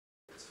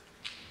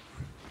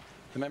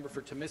The member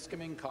for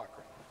Timiskaming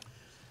Cochrane.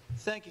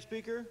 Thank you,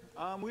 Speaker.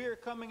 We are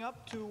coming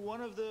up to one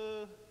of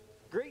the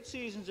great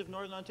seasons of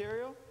Northern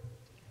Ontario.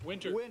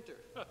 Winter. Winter.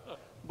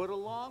 But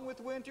along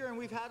with winter, and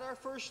we've had our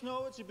first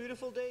snow, it's a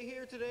beautiful day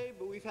here today,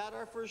 but we've had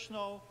our first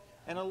snow,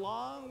 and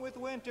along with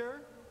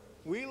winter,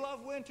 we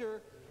love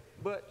winter,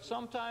 but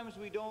sometimes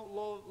we don't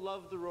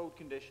love the road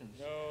conditions.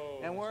 No.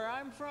 And where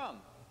I'm from,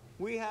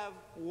 we have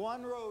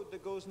one road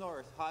that goes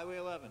north, Highway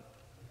 11.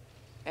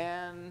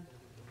 And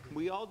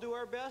we all do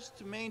our best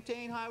to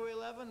maintain Highway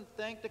 11,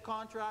 thank the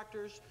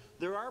contractors.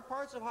 There are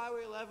parts of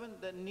Highway 11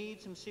 that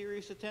need some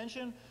serious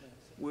attention.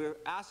 We're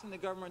asking the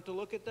government to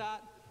look at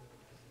that.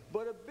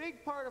 But a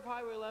big part of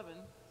Highway 11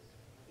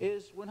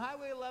 is when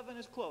Highway 11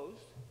 is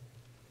closed,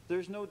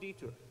 there's no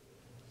detour.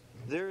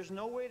 There's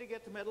no way to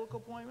get to medical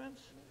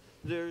appointments.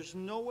 There's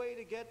no way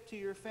to get to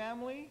your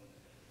family.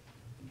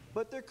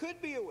 But there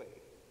could be a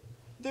way.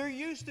 There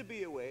used to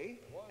be a way,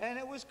 and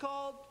it was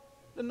called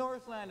the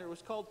Northlander. It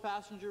was called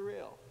passenger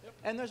rail. Yep.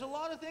 And there's a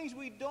lot of things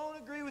we don't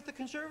agree with the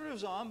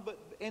Conservatives on, but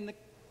in the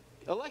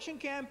election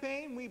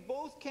campaign, we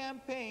both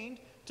campaigned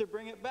to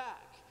bring it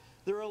back.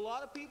 There are a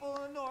lot of people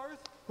in the north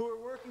who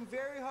are working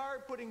very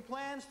hard putting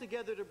plans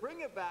together to bring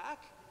it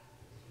back.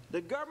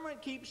 The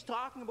government keeps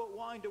talking about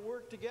wanting to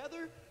work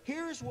together.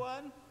 Here's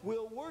one.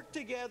 We'll work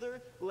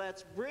together.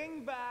 Let's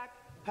bring back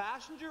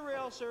passenger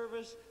rail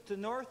service to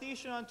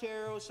northeastern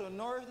Ontario so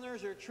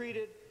Northerners are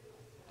treated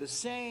the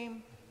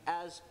same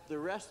as the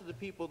rest of the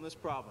people in this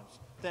province.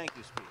 Thank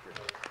you,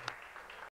 Speaker.